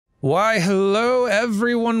Why, hello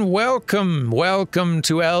everyone, welcome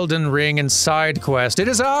to Elden Ring and Side Quest. It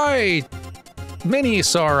is I, Mini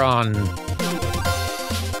Sauron.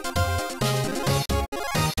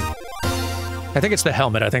 I think it's the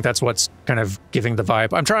helmet, I think that's what's kind of giving the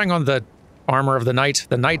vibe. I'm trying on the armor of the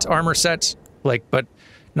knight armor set, but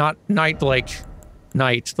not knight like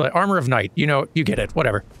knight, the armor of knight, you know, you get it,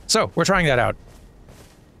 whatever. So, we're trying that out.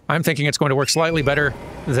 I'm thinking it's going to work slightly better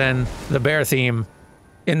than the bear theme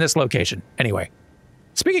in this location. Anyway,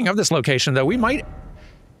 speaking of this location, though, we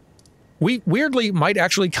weirdly might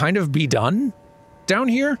actually kind of be done down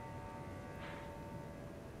here.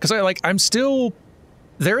 Because I'm still...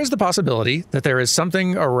 There is the possibility that there is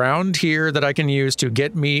something around here that I can use to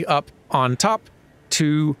get me up on top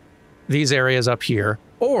to these areas up here.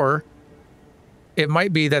 Or it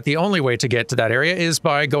might be that the only way to get to that area is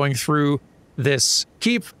by going through this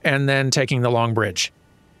keep and then taking the long bridge.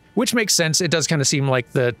 Which makes sense. It does kind of seem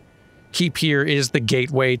like the keep here is the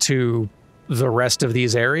gateway to the rest of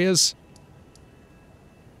these areas.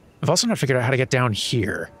 I've also not figured out how to get down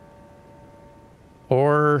here.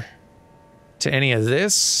 Or to any of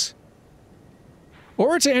this.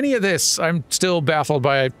 Or to any of this. I'm still baffled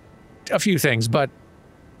by a few things, but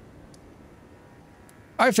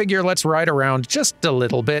I figure let's ride around just a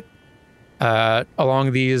little bit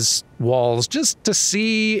along these walls just to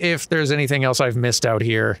see if there's anything else I've missed out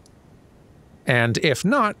here. And if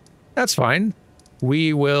not, that's fine.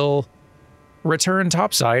 We will return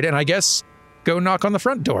topside and I guess go knock on the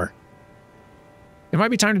front door. It might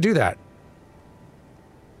be time to do that.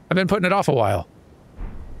 I've been putting it off a while.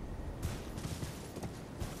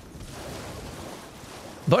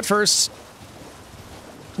 But first,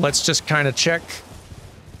 let's just kind of check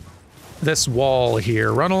this wall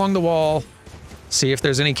here. Run along the wall, see if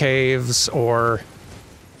there's any caves or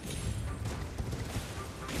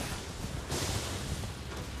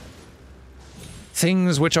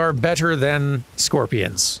things which are better than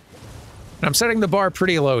scorpions. And I'm setting the bar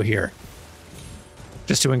pretty low here,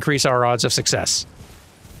 just to increase our odds of success.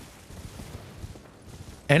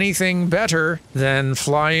 Anything better than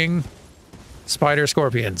flying spider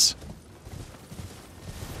scorpions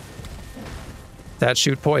that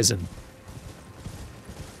shoot poison.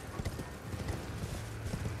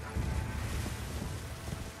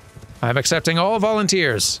 I'm accepting all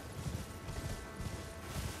volunteers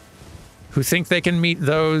who think they can meet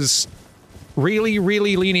those really,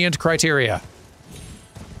 really lenient criteria.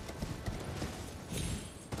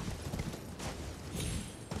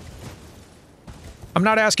 I'm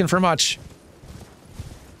not asking for much.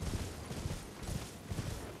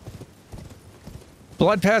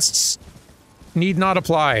 Blood pests need not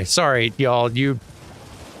apply. Sorry, y'all,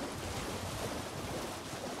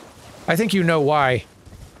 I think you know why.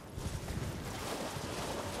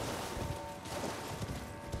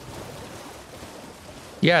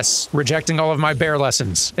 Yes, rejecting all of my bear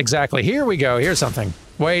lessons. Exactly. Here we go. Here's something.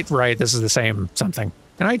 Wait, right, this is the same something.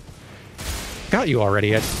 And I got you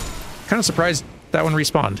already. I'm kind of surprised that one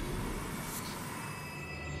respawned.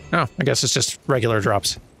 Oh, I guess it's just regular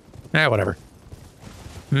drops. Eh, whatever.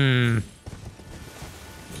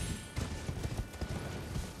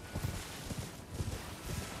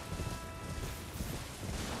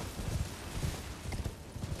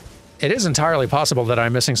 It is entirely possible that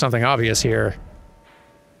I'm missing something obvious here.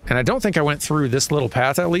 And I don't think I went through this little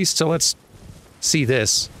path at least, so let's see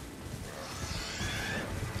this.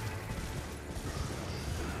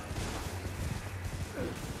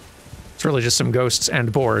 It's really just some ghosts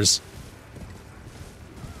and boars.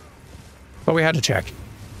 But we had to check.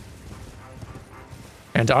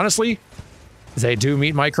 And honestly, they do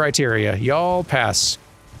meet my criteria. Y'all pass.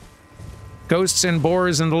 Ghosts and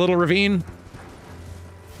boars in the little ravine.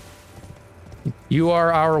 You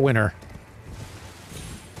are our winner.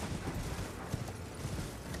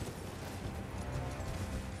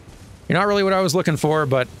 You're not really what I was looking for,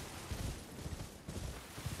 but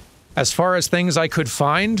as far as things I could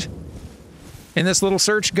find in this little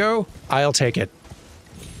search go, I'll take it.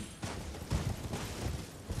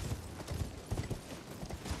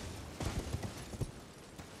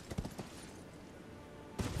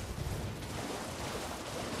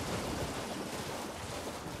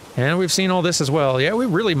 And we've seen all this as well. Yeah, we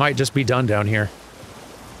really might just be done down here.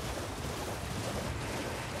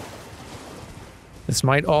 This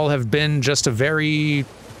might all have been just a very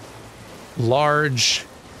large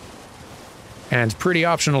and pretty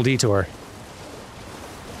optional detour.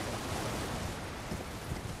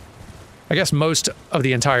 I guess most of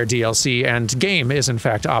the entire DLC and game is in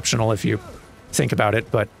fact optional if you think about it,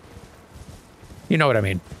 but you know what I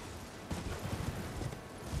mean.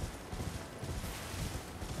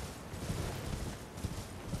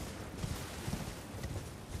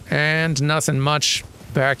 And nothing much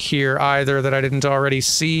back here either that I didn't already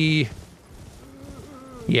see.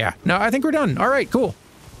 Yeah, no, I think we're done. All right, cool.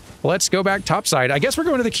 Let's go back topside. I guess we're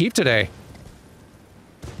going to the keep today.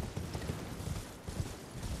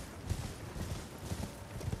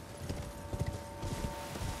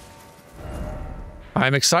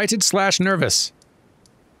 I'm excited / nervous.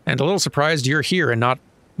 And a little surprised you're here and not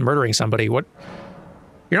murdering somebody. What?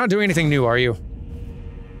 You're not doing anything new, are you?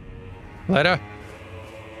 Letta?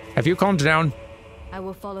 Have you calmed down? I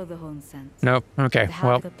will follow the horn scent. No? Okay,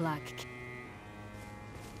 well. The black.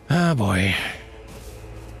 Oh boy.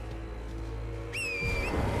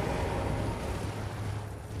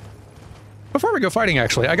 Before we go fighting,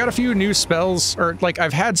 actually, I got a few new spells, or like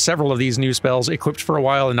I've had several of these new spells equipped for a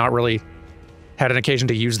while and not really had an occasion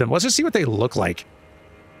to use them. Let's just see what they look like.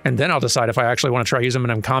 And then I'll decide if I actually want to try using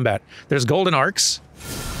them in combat. There's golden arcs,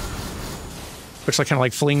 which like kind of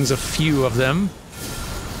like flings a few of them.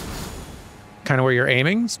 Kind of where you're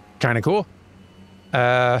aiming. It's kind of cool.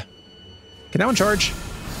 Can that one charge?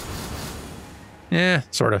 Yeah,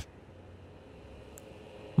 sort of.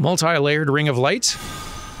 Multi-layered ring of light.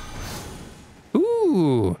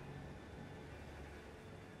 Ooh.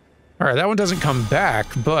 All right, that one doesn't come back,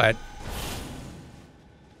 but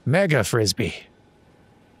mega frisbee.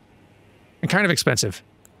 And kind of expensive.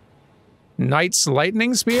 Knight's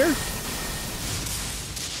lightning spear.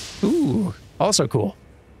 Ooh, also cool.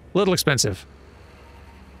 Little expensive.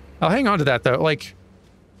 I'll hang on to that though. Like,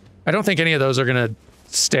 I don't think any of those are gonna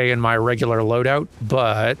stay in my regular loadout,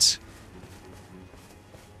 but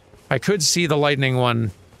I could see the lightning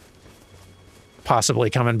one possibly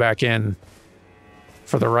coming back in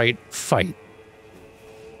for the right fight.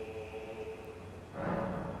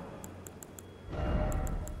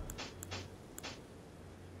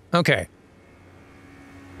 Okay.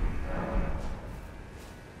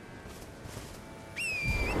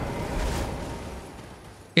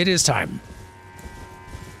 It is time.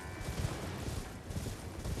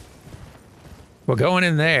 We're going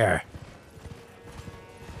in there.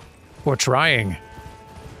 We're trying.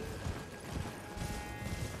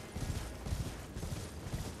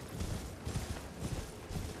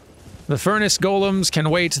 The furnace golems can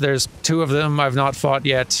wait. There's 2 of them I've not fought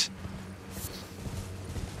yet.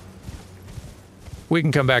 We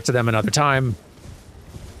can come back to them another time.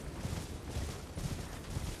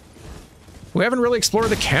 We haven't really explored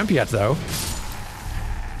the camp yet, though.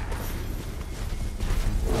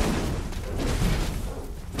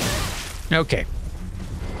 Okay.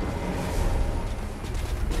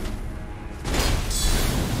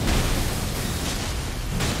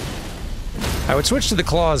 I would switch to the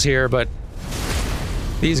claws here, but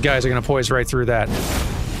these guys are going to poise right through that.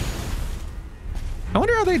 I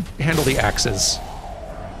wonder how they handle the axes.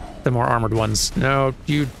 The more armored ones. No,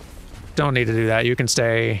 you don't need to do that. You can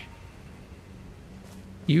stay.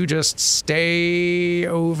 You just stay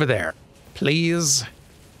over there, please.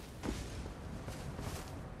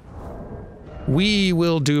 We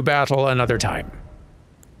will do battle another time.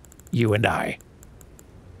 You and I.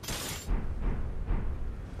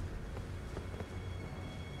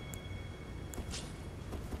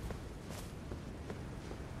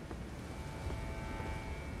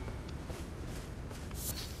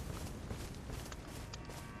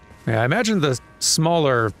 Yeah, I imagine the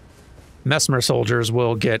smaller Mesmer soldiers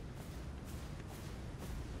will get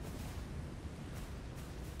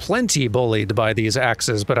plenty bullied by these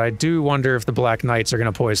axes, but I do wonder if the Black Knights are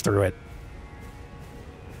going to poise through it.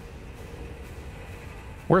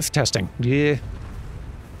 Worth testing. Yeah.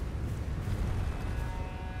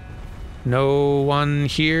 No one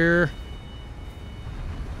here.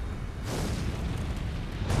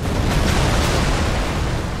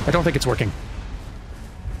 I don't think it's working.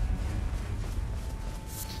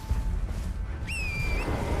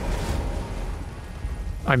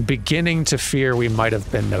 I'm beginning to fear we might have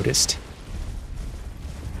been noticed.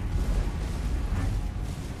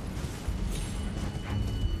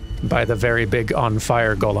 By the very big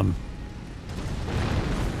on-fire golem.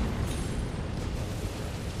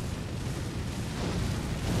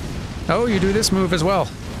 Oh, you do this move as well.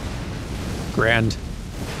 Grand.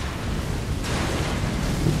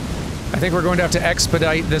 I think we're going to have to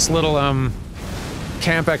expedite this little,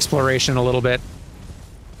 camp exploration a little bit.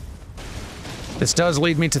 This does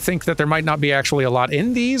lead me to think that there might not be actually a lot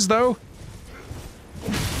in these, though.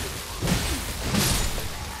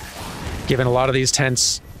 Given a lot of these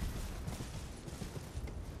tents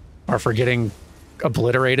are for getting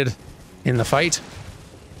obliterated in the fight.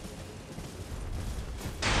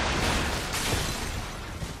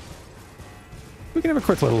 We can have a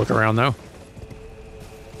quick little look around, though.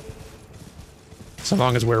 So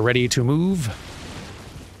long as we're ready to move.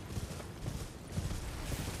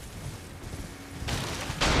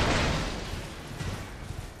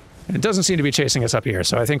 And it doesn't seem to be chasing us up here,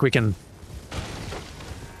 so I think we can...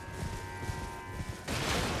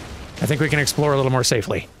 explore a little more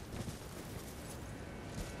safely.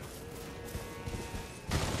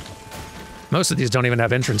 Most of these don't even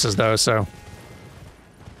have entrances, though, so...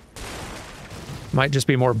 Might just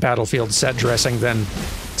be more battlefield set dressing than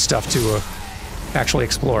stuff to actually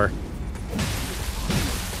explore.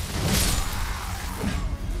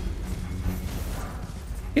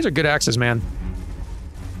 These are good axes, man.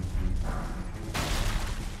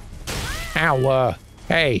 Ow,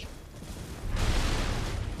 hey.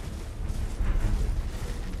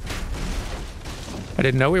 I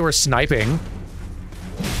didn't know we were sniping.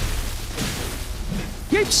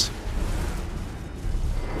 Yipes.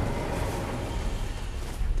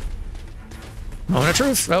 Moment of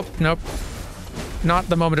truth. Oh, nope. Not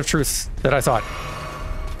the moment of truth that I thought.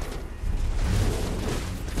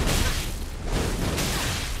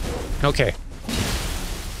 Okay.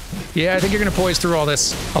 Yeah, I think you're gonna poise through all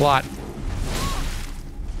this a lot.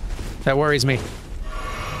 That worries me.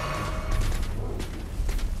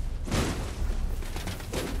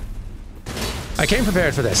 I came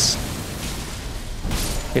prepared for this.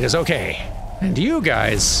 It is okay. And you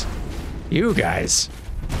guys...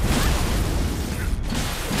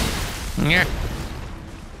 Yeah.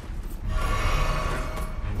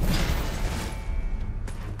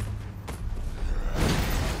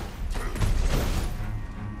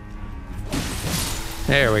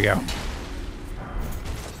 There we go.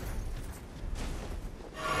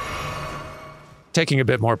 Taking a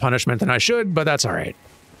bit more punishment than I should, but that's all right.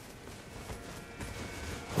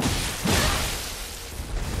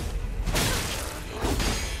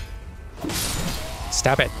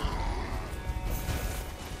 Stop it.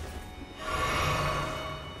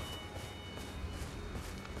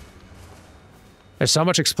 There's so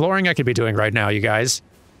much exploring I could be doing right now, you guys.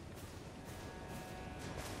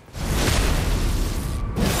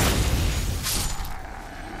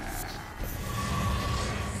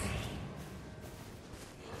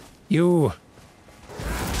 You...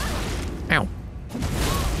 Ow.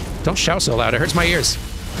 Don't shout so loud, it hurts my ears.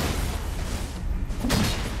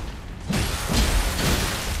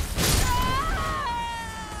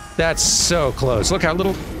 That's so close. Look how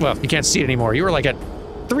little... Well, you can't see it anymore. You were like at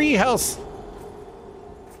 3 health.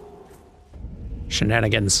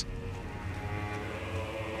 Shenanigans.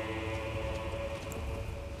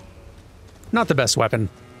 Not the best weapon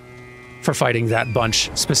for fighting that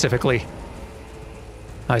bunch, specifically.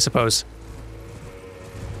 I suppose.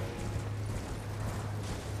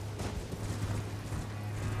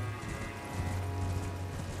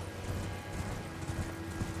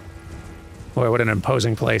 Boy, what an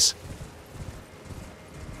imposing place.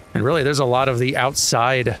 And really, there's a lot of the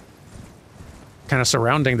outside kind of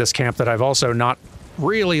surrounding this camp that I've also not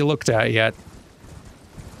really looked at yet.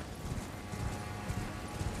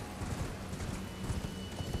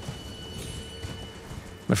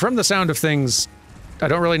 But from the sound of things, I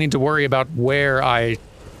don't really need to worry about where I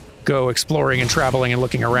go exploring and traveling and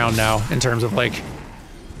looking around now, in terms of, like,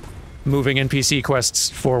 moving NPC quests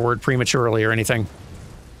forward prematurely or anything.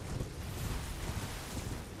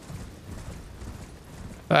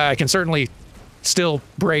 I can certainly still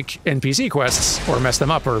break NPC quests, or mess them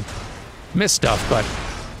up, or miss stuff, but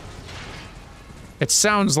it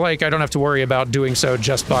sounds like I don't have to worry about doing so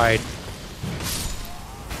just by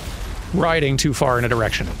riding too far in a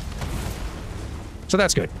direction. So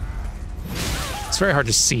that's good. It's very hard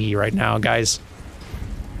to see right now, guys.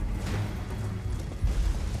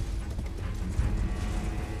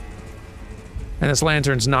 And this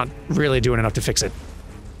lantern's not really doing enough to fix it.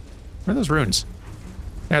 Where are those runes?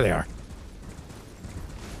 There they are.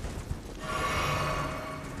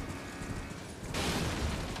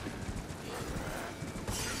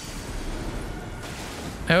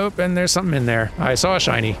 Oh, and there's something in there. I saw a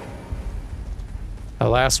shiny.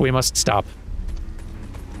 Alas, we must stop.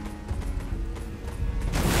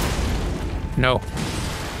 No.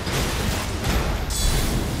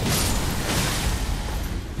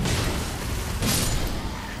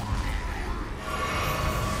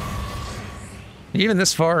 Even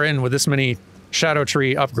this far in with this many Shadow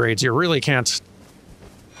Tree upgrades, you really can't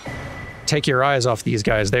take your eyes off these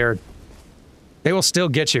guys. They will still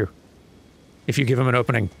get you if you give them an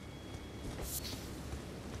opening.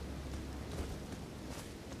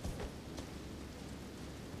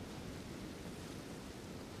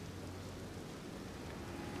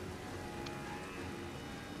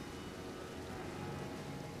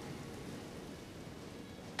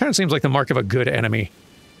 Kind of seems like the mark of a good enemy.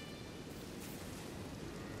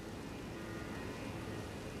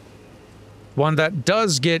 One that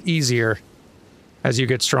does get easier as you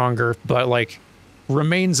get stronger, but, like,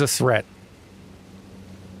 remains a threat.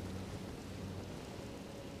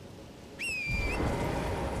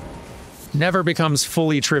 Never becomes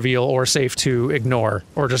fully trivial or safe to ignore,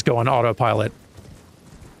 or just go on autopilot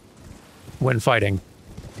when fighting.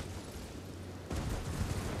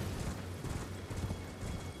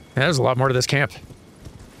 Yeah, there's a lot more to this camp.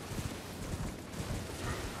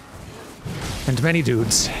 And many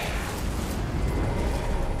dudes.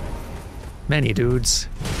 Many dudes.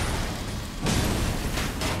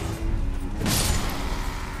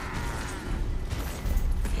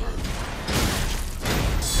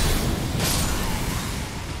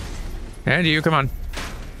 And you, come on.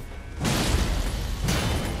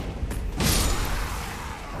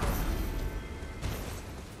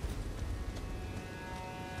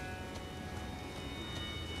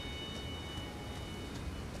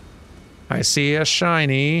 I see a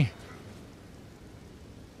shiny.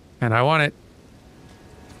 And I want it.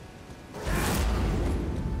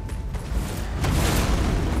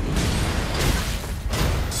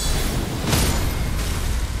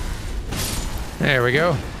 There we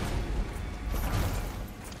go.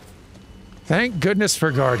 Thank goodness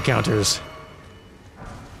for guard counters.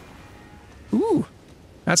 Ooh,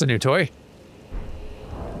 that's a new toy.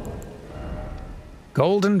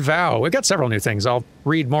 Golden Vow. We've got several new things. I'll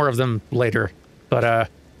read more of them later. But,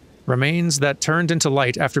 remains that turned into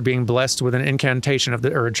light after being blessed with an incantation of the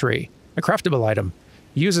Erdtree. A craftable item.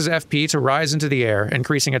 Uses FP to rise into the air,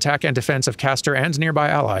 increasing attack and defense of caster and nearby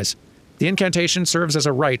allies. The incantation serves as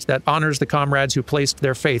a rite that honors the comrades who placed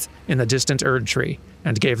their faith in the distant Erdtree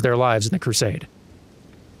and gave their lives in the crusade.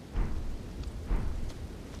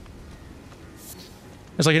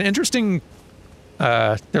 There's like an interesting...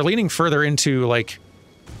 they're leaning further into, like,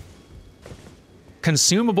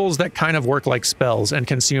 consumables that kind of work like spells and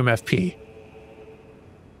consume FP.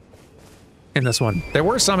 In this one. There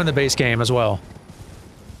were some in the base game as well.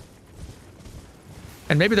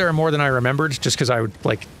 And maybe there are more than I remembered, just because I would,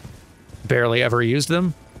 like, barely ever used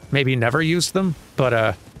them. Maybe never used them,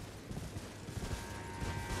 but,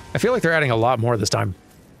 I feel like they're adding a lot more this time.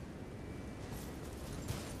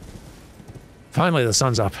 Finally, the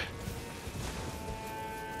sun's up.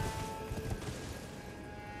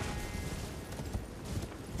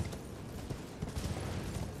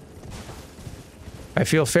 I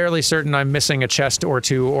feel fairly certain I'm missing a chest or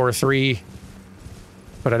two or three,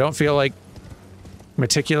 but I don't feel like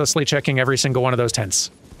meticulously checking every single one of those tents.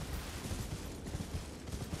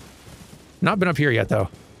 Not been up here yet, though.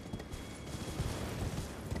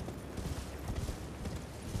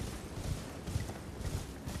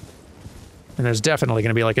 And there's definitely going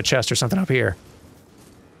to be like a chest or something up here.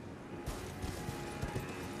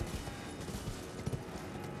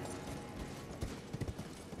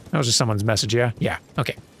 That was just someone's message, yeah? Yeah,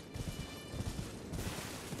 okay.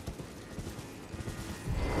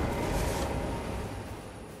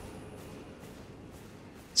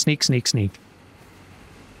 Sneak, sneak, sneak.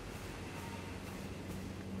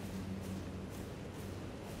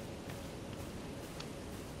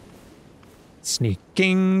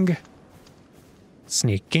 Sneaking.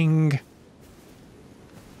 Sneaking.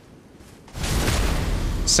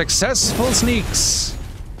 Successful sneaks.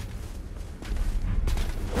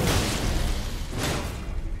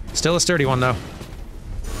 Still a sturdy one, though.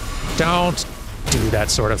 Don't do that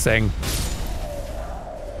sort of thing.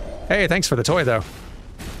 Hey, thanks for the toy, though.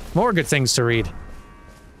 More good things to read.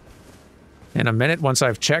 In a minute, once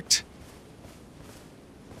I've checked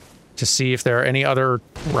to see if there are any other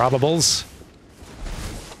robbables.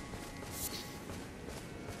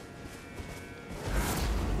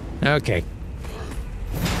 Okay.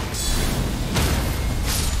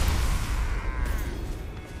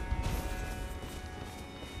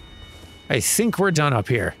 I think we're done up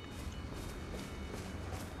here.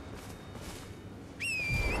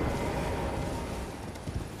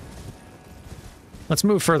 Let's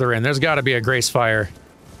move further in. There's got to be a grace fire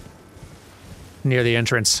near the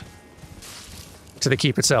entrance to the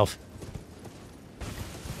keep itself.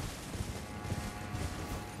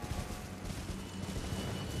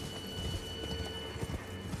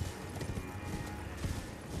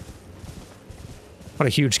 What a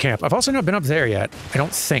huge camp. I've also not been up there yet, I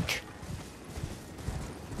don't think.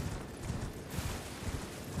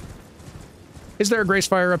 Is there a grace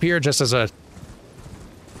fire up here just as a...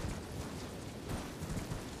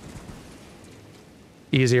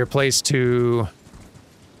 easier place to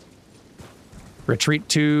retreat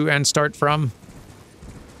to and start from?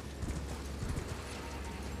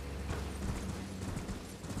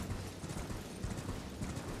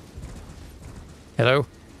 Hello?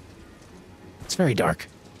 It's very dark.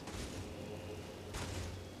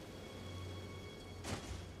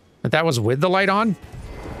 But that was with the light on?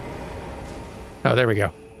 Oh, there we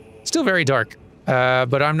go. Still very dark,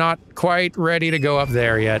 but I'm not quite ready to go up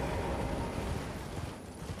there yet.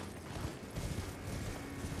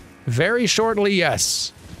 Very shortly,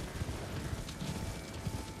 yes.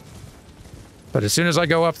 But as soon as I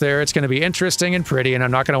go up there, it's going to be interesting and pretty, and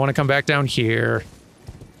I'm not going to want to come back down here.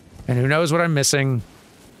 And who knows what I'm missing.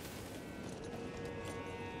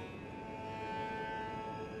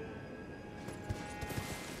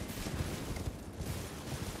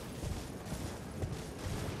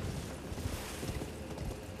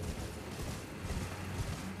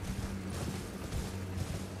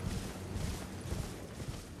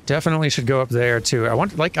 Definitely should go up there, too.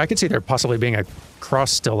 I could see there possibly being a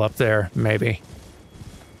cross still up there, maybe.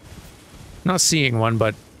 Not seeing one,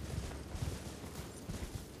 but...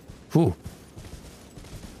 Ooh.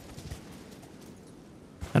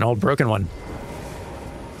 An old broken one.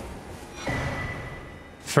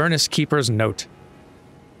 Furnace Keeper's Note.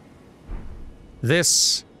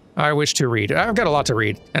 This, I wish to read. I've got a lot to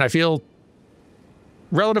read, and I feel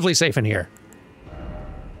relatively safe in here.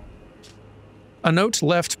 A note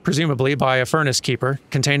left, presumably, by a furnace keeper,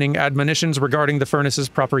 containing admonitions regarding the furnace's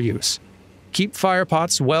proper use. Keep fire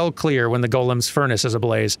pots well clear when the golem's furnace is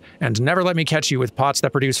ablaze, and never let me catch you with pots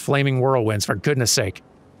that produce flaming whirlwinds, for goodness sake.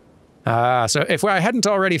 So if I hadn't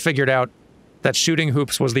already figured out that shooting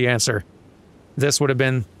hoops was the answer, this would have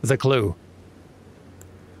been the clue.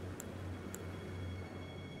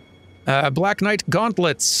 Black Knight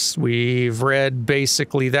Gauntlets. We've read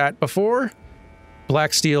basically that before.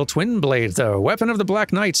 Black Steel Twin Blade, though. Weapon of the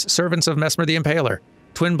Black Knights, servants of Messmer the Impaler.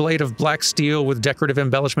 Twin blade of black steel with decorative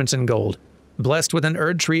embellishments in gold. Blessed with an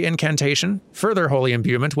Erdtree incantation, further holy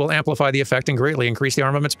imbuement will amplify the effect and greatly increase the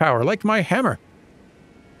armament's power, like my hammer.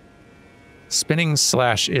 Spinning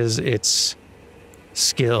Slash is its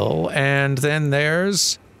skill, and then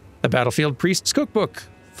there's the Battlefield Priest's Cookbook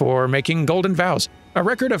for making golden vows. A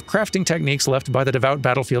record of crafting techniques left by the devout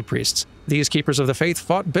battlefield priests. These keepers of the faith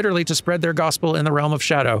fought bitterly to spread their gospel in the realm of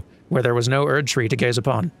shadow, where there was no Erdtree to gaze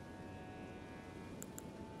upon.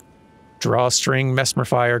 Drawstring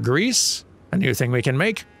Mesmerfire Grease, a new thing we can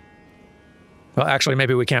make. Well, actually,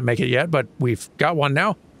 maybe we can't make it yet, but we've got one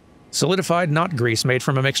now. Solidified knot grease made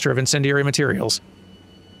from a mixture of incendiary materials.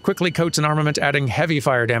 Quickly coats an armament, adding heavy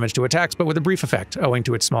fire damage to attacks, but with a brief effect, owing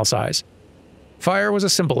to its small size. Fire was a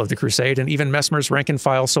symbol of the crusade, and even Messmer's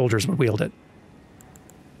rank-and-file soldiers would wield it.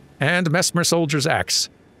 And Messmer Soldier's Axe,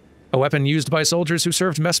 a weapon used by soldiers who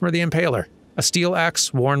served Messmer the Impaler, a steel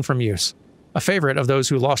axe worn from use, a favorite of those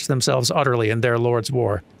who lost themselves utterly in their lord's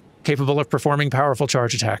war, capable of performing powerful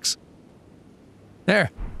charge attacks. There,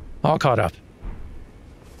 all caught up.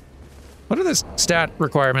 What are the stat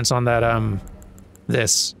requirements on that,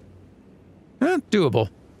 this? Doable.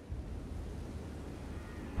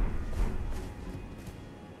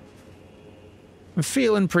 I'm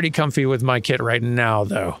feeling pretty comfy with my kit right now,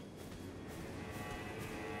 though.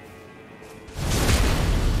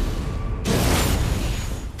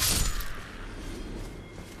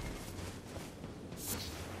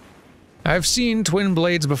 I've seen twin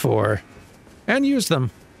blades before, and used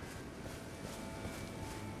them.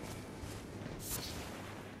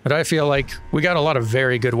 But I feel like we got a lot of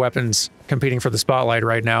very good weapons competing for the spotlight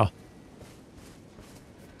right now.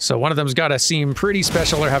 So one of them's gotta seem pretty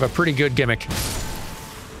special or have a pretty good gimmick.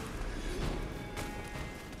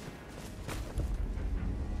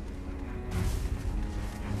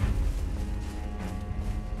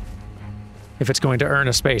 If it's going to earn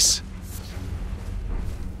a space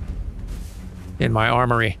in my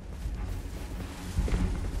armory.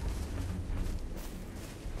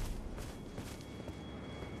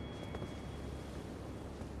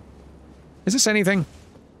 Is this anything?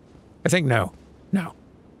 I think no. No.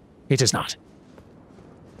 It is not.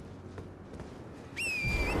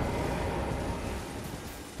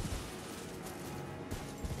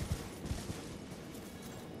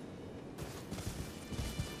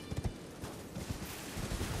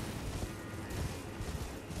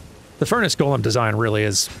 The furnace golem design really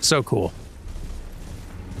is so cool.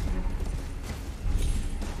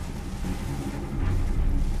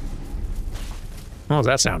 What was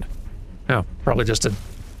that sound? Oh, probably just a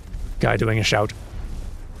guy doing a shout.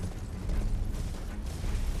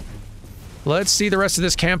 Let's see the rest of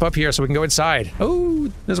this camp up here so we can go inside. Oh,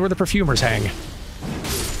 this is where the perfumers hang.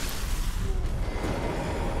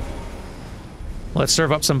 Let's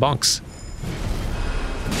serve up some bunks.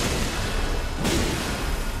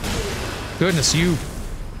 Goodness, you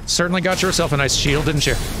certainly got yourself a nice shield, didn't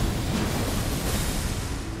you?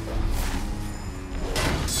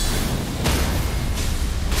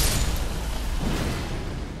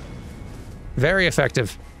 Very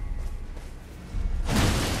effective.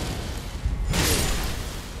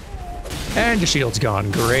 And your shield's gone.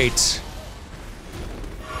 Great.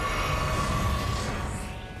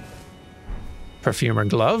 Perfumer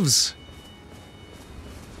gloves.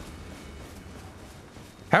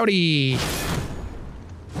 Howdy.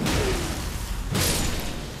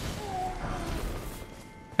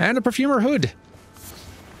 And a perfumer hood.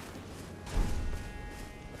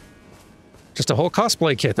 Just a whole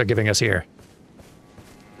cosplay kit they're giving us here.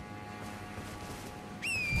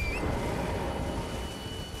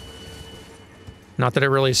 Not that it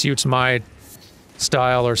really suits my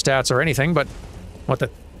style or stats or anything, but what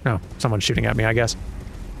the... No, someone's shooting at me, I guess.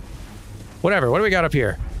 Whatever, what do we got up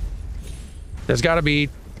here? There's got to be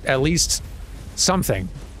at least something.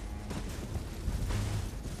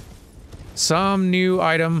 Some new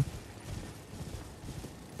item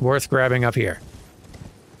worth grabbing up here.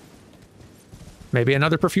 Maybe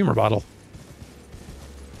another perfumer bottle.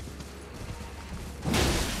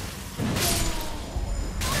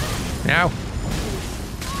 Ow.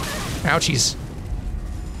 Ouchies.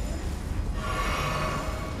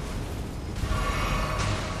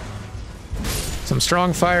 Some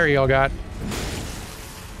strong fire y'all got.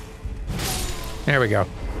 There we go.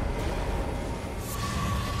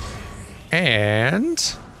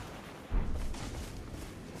 And...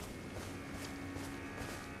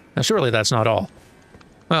 now surely that's not all.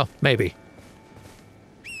 Well, maybe.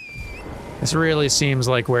 This really seems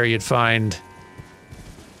like where you'd find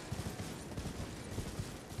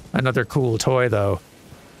another cool toy, though.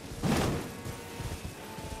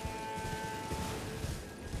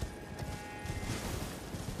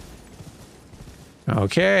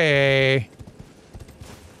 Okay.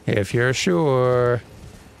 If you're sure.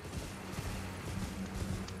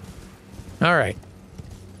 All right.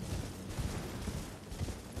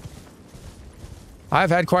 I've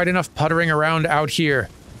had quite enough puttering around out here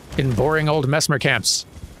in boring old Messmer camps.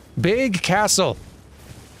 Big castle.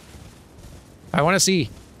 I want to see.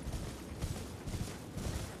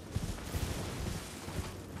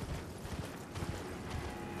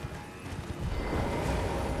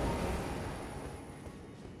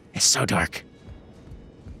 It's so dark.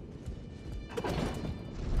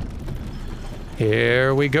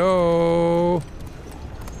 Here we go.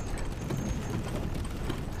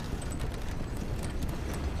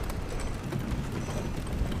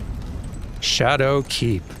 Shadow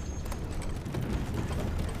Keep.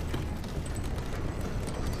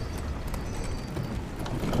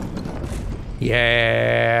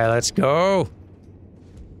 Yeah, let's go.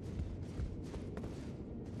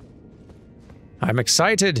 I'm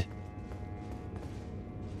excited.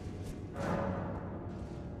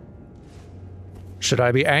 Should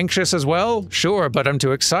I be anxious as well? Sure, but I'm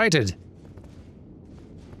too excited.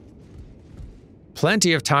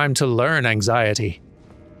 Plenty of time to learn anxiety.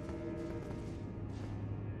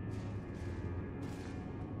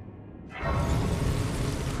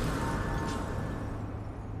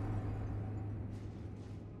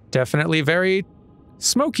 Definitely very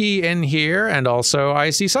smoky in here, and also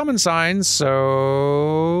I see summon signs,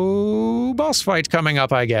 so... boss fight coming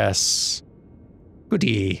up, I guess.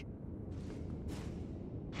 Goodie.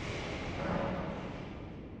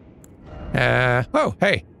 Oh,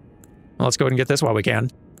 hey. Well, let's go ahead and get this while we can.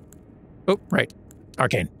 Oh, right.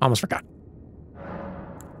 Arcane. Almost forgot.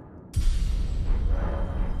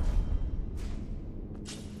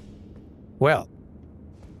 Well,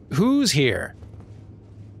 who's here?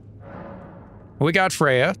 We got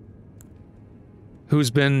Freya, who's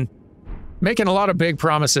been making a lot of big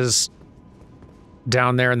promises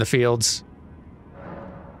down there in the fields.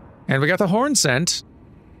 And we got the horn scent.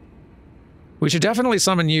 We should definitely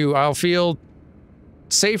summon you. I'll feel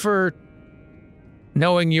safer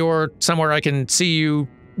knowing you're somewhere I can see you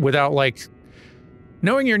without, like,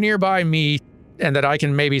 knowing you're nearby me and that I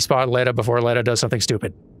can maybe spot Leda before Leda does something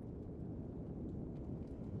stupid.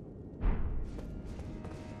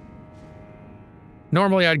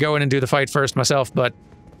 Normally I'd go in and do the fight first myself, but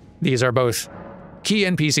these are both key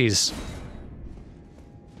NPCs.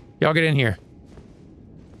 Y'all get in here.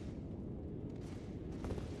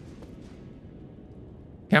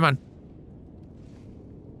 Come on.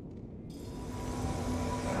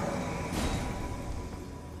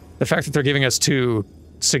 The fact that they're giving us two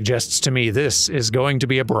suggests to me this is going to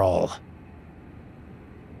be a brawl.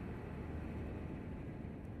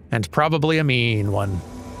 And probably a mean one.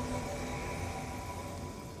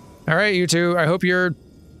 All right, you two, I hope you're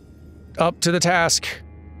up to the task.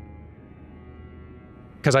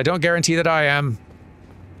 Because I don't guarantee that I am.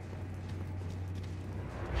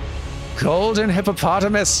 Golden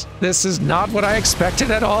Hippopotamus. This is not what I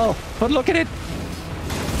expected at all. But look at it.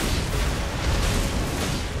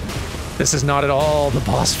 This is not at all the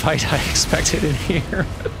boss fight I expected in here.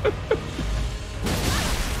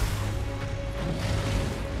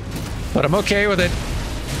 But I'm okay with it.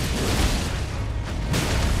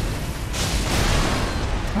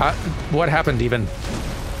 What happened even?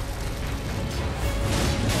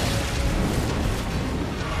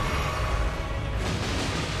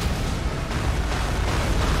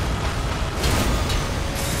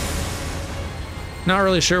 Not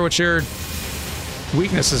really sure what your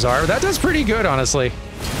weaknesses are. That does pretty good, honestly.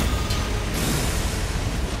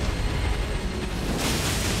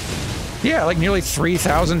 Yeah, like nearly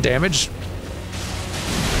 3,000 damage.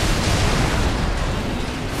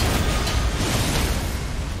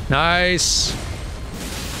 Nice.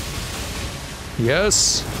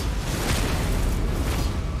 Yes.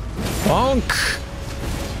 Bonk.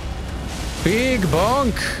 Big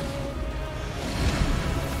bonk.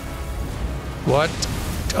 What?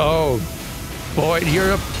 Oh, boy,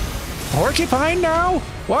 you're a porcupine now?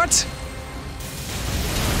 What?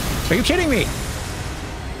 Are you kidding me?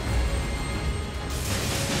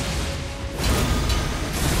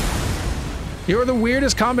 You're the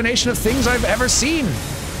weirdest combination of things I've ever seen.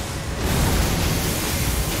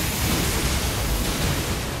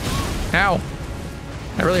 Ow.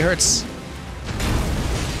 That really hurts.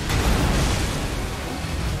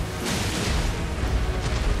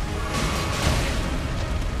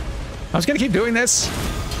 I was gonna keep doing this.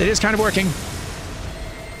 It is kind of working.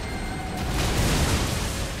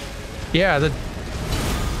 Yeah, the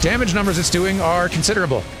damage numbers it's doing are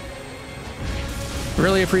considerable.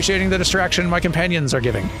 Really appreciating the distraction my companions are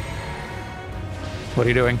giving. What are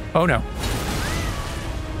you doing? Oh no.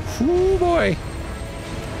 Ooh boy.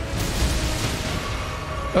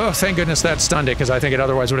 Oh, thank goodness that stunned it, because I think it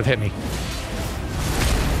otherwise would have hit me.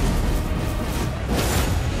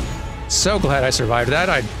 So glad I survived that.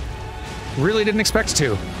 I really didn't expect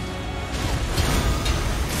to.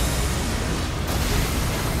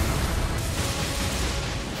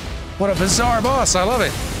 What a bizarre boss. I love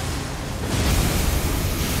it.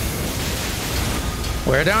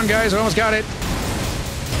 Wear down, guys. We almost got it.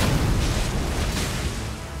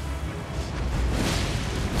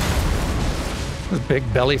 This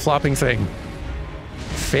big belly flopping thing.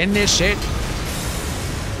 Finish it.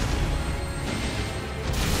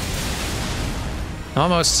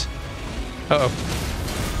 Almost.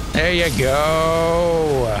 Uh-oh. There you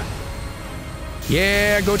go.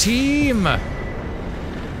 Yeah, go team.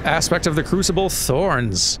 Aspect of the Crucible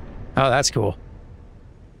Thorns. Oh, that's cool.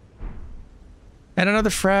 And another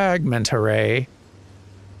fragment, hooray.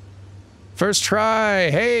 First try,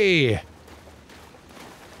 hey!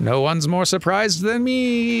 No one's more surprised than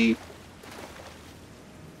me!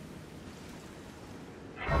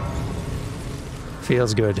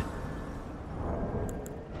 Feels good.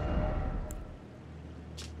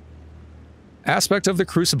 Aspect of the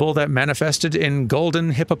Crucible that manifested in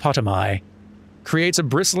golden hippopotami. Creates a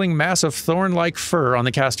bristling mass of thorn-like fur on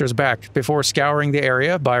the caster's back before scouring the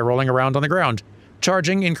area by rolling around on the ground.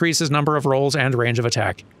 Charging increases number of rolls and range of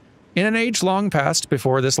attack. In an age long past,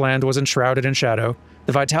 before this land was enshrouded in shadow,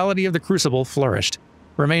 the vitality of the Crucible flourished.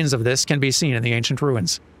 Remains of this can be seen in the ancient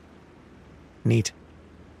ruins. Neat.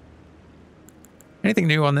 Anything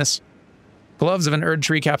new on this? Gloves of an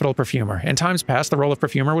Erdtree capital perfumer. In times past, the role of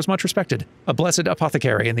perfumer was much respected, a blessed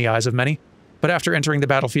apothecary in the eyes of many. But after entering the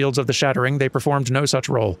battlefields of the Shattering, they performed no such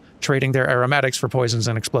role, trading their aromatics for poisons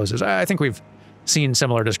and explosives. I think we've seen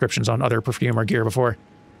similar descriptions on other perfumer gear before.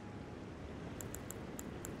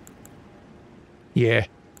 Yeah.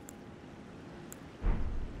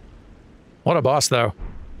 What a boss, though.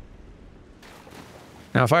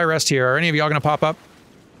 Now, if I rest here, are any of y'all gonna pop up?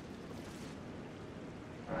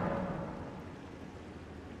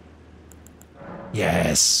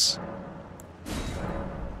 Yes.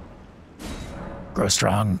 Grow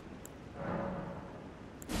strong.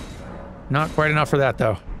 Not quite enough for that,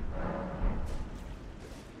 though.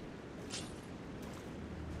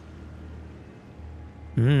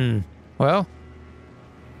 Well.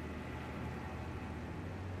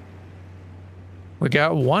 We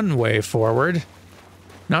got one way forward.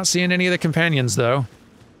 Not seeing any of the companions, though.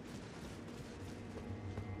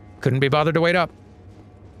 Couldn't be bothered to wait up.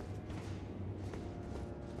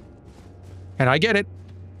 And I get it.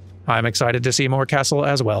 I'm excited to see more castle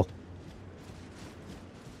as well.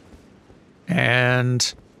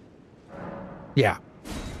 And... yeah.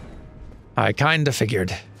 I kinda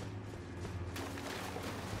figured.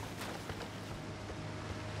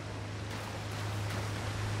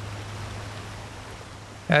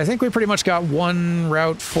 I think we pretty much got one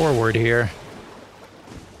route forward here.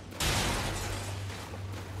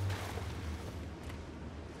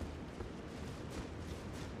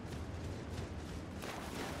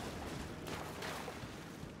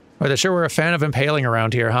 Well, they sure were a fan of impaling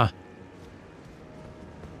around here, huh?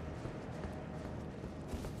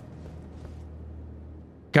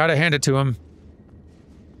 Gotta hand it to him.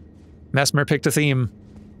 Messmer picked a theme.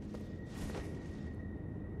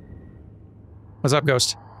 What's up,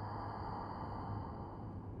 Ghost?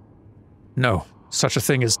 No, such a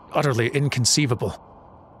thing is utterly inconceivable.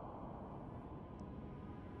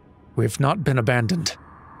 We've not been abandoned.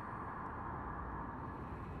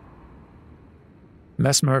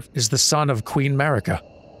 Messmer is the son of Queen Marika.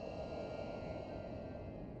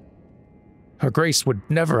 Her Grace would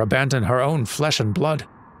never abandon her own flesh and blood.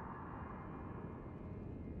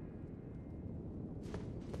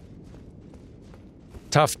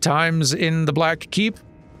 Tough times in the Black Keep?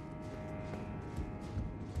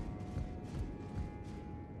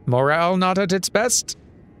 Morale not at its best?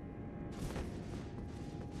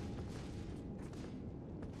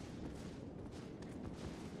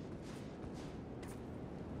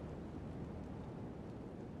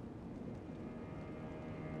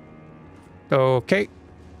 Okay.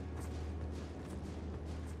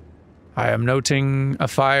 I am noting a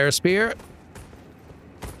fire spear.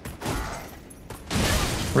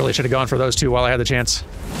 Really should have gone for those two while I had the chance.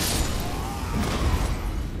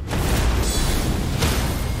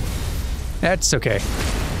 That's okay.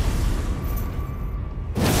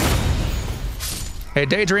 Hey,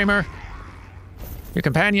 Daydreamer. Your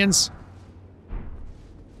companions.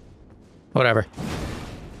 Whatever.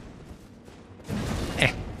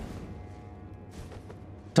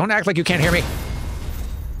 Don't act like you can't hear me.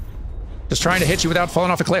 Just trying to hit you without falling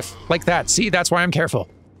off a cliff. Like that. See, that's why I'm careful.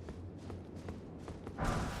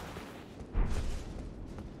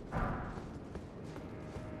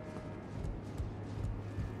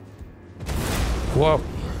 Whoa.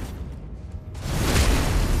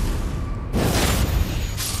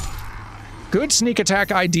 Good sneak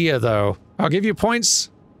attack idea, though. I'll give you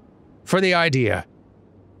points for the idea.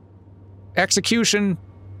 Execution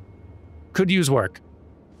could use work.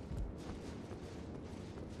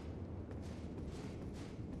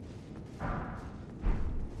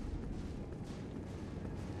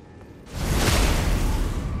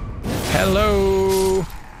 Hello.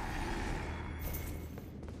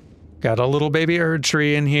 Got a little baby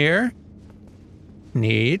Erdtree in here.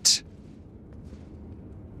 Neat.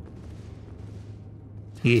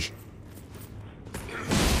 Eeh.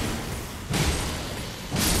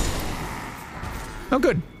 Oh,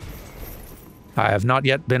 good. I have not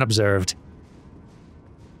yet been observed.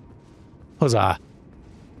 Huzzah.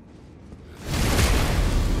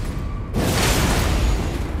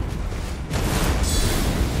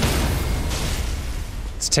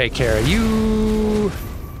 Let's take care of you.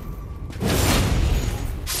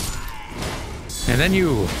 And then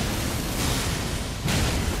you.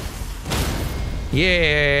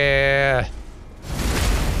 Yeah.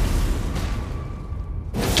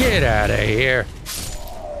 Get out of here.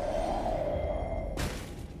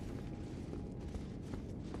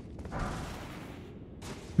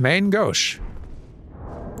 Main gauche.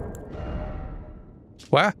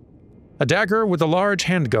 What? A dagger with a large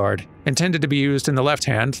handguard, intended to be used in the left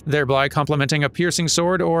hand, thereby complementing a piercing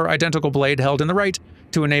sword or identical blade held in the right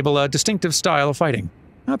to enable a distinctive style of fighting.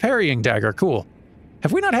 A parrying dagger, cool.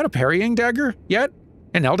 Have we not had a parrying dagger yet?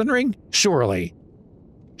 In Elden Ring? Surely.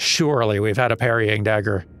 Surely we've had a parrying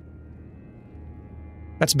dagger.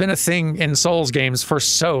 That's been a thing in Souls games for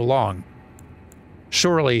so long.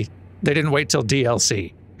 Surely they didn't wait till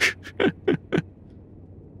DLC.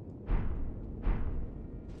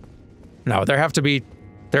 No, there have to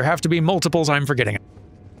be multiples I'm forgetting.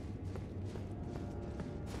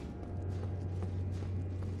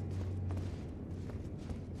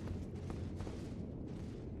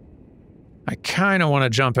 I kind of want to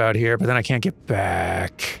jump out here, but then I can't get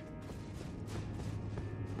back.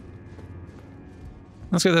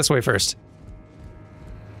 Let's go this way first.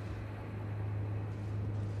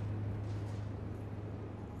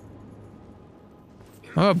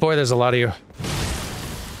 Oh boy, there's a lot of you.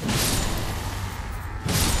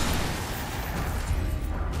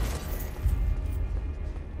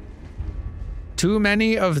 Too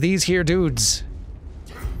many of these here dudes.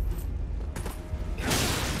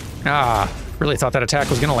 Ah, really thought that attack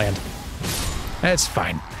was gonna land. That's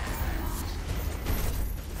fine.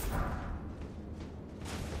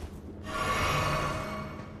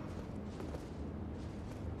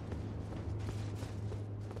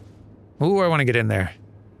 Ooh, I want to get in there.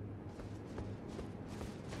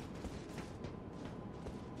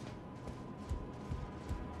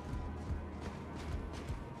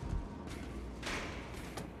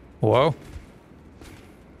 Whoa.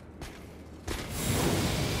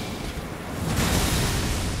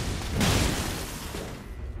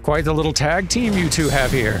 Quite the little tag team you two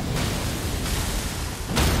have here.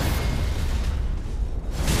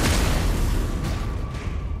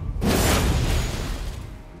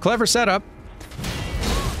 Clever setup.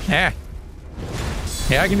 Yeah.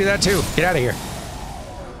 Yeah, I can do that too. Get out of here.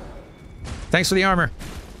 Thanks for the armor.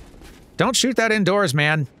 Don't shoot that indoors,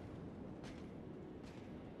 man.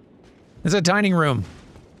 It's a dining room.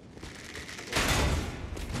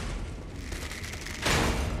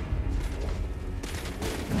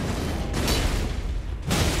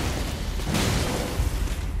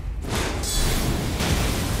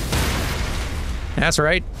 That's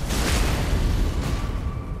right.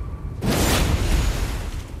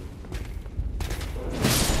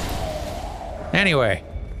 Anyway.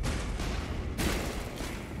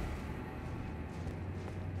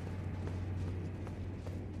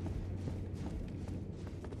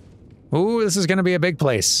 Ooh, this is gonna be a big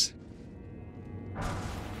place.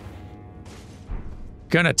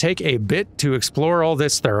 Gonna take a bit to explore all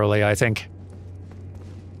this thoroughly, I think.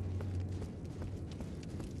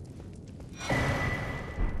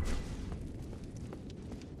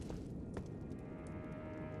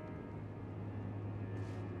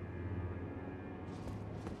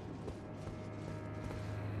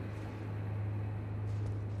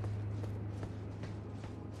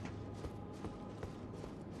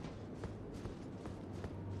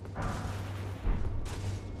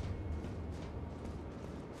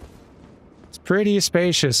 Pretty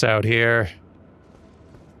spacious out here.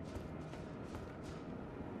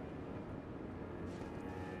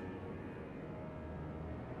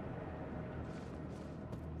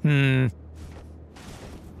 I'm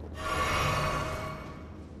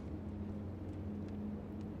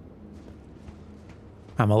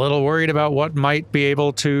a little worried about what might be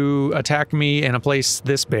able to attack me in a place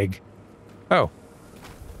this big. Oh.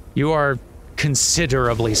 You are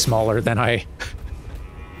considerably smaller than I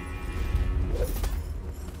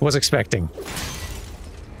was expecting.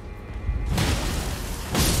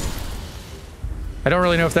 I don't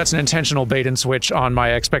really know if that's an intentional bait and switch on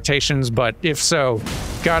my expectations, but if so,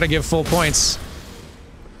 gotta give full points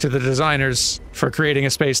to the designers for creating a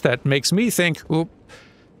space that makes me think, oop,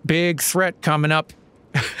 big threat coming up.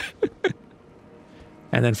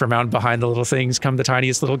 And then from out behind the little things come the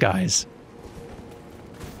tiniest little guys.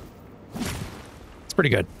 It's pretty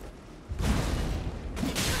good.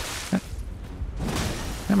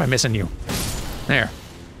 How am I missing you? There.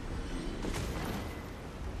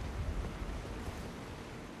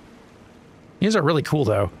 These are really cool,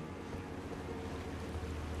 though.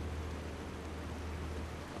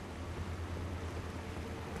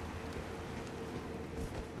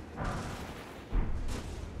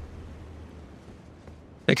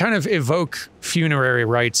 They kind of evoke funerary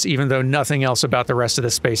rites, even though nothing else about the rest of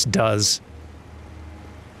the space does.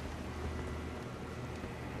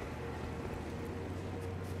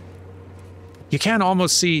 You can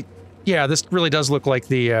almost see... Yeah, this really does look like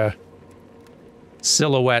the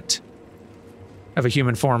silhouette of a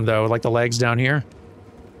human form, though, like the legs down here.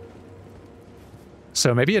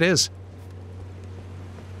 So maybe it is.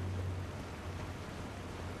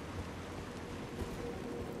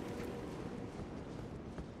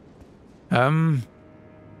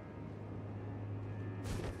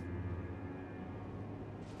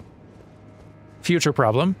 Future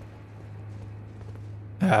problem.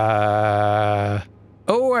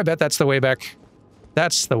 Oh, I bet that's the way back.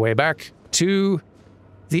 That's the way back to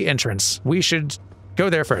the entrance. We should go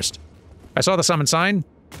there first. I saw the summon sign.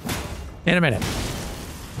 In a minute.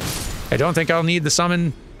 I don't think I'll need the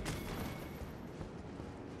summon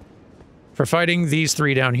for fighting these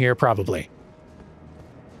three down here, probably.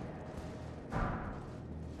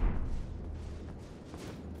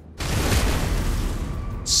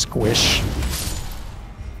 Squish.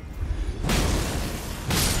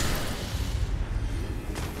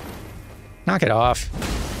 Knock it off.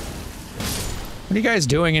 What are you guys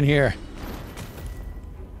doing in here?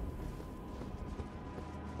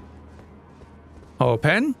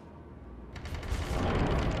 Open.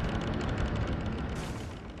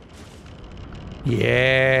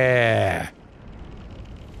 Yeah.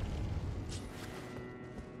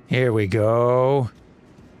 Here we go.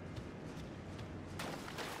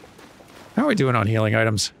 How are we doing on healing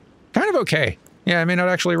items? Kind of okay. Yeah, I may not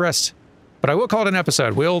actually rest. But I will call it an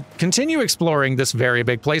episode. We'll continue exploring this very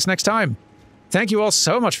big place next time. Thank you all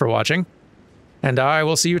so much for watching. And I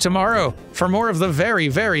will see you tomorrow for more of the very,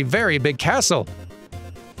 very, very big castle.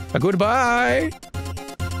 Goodbye!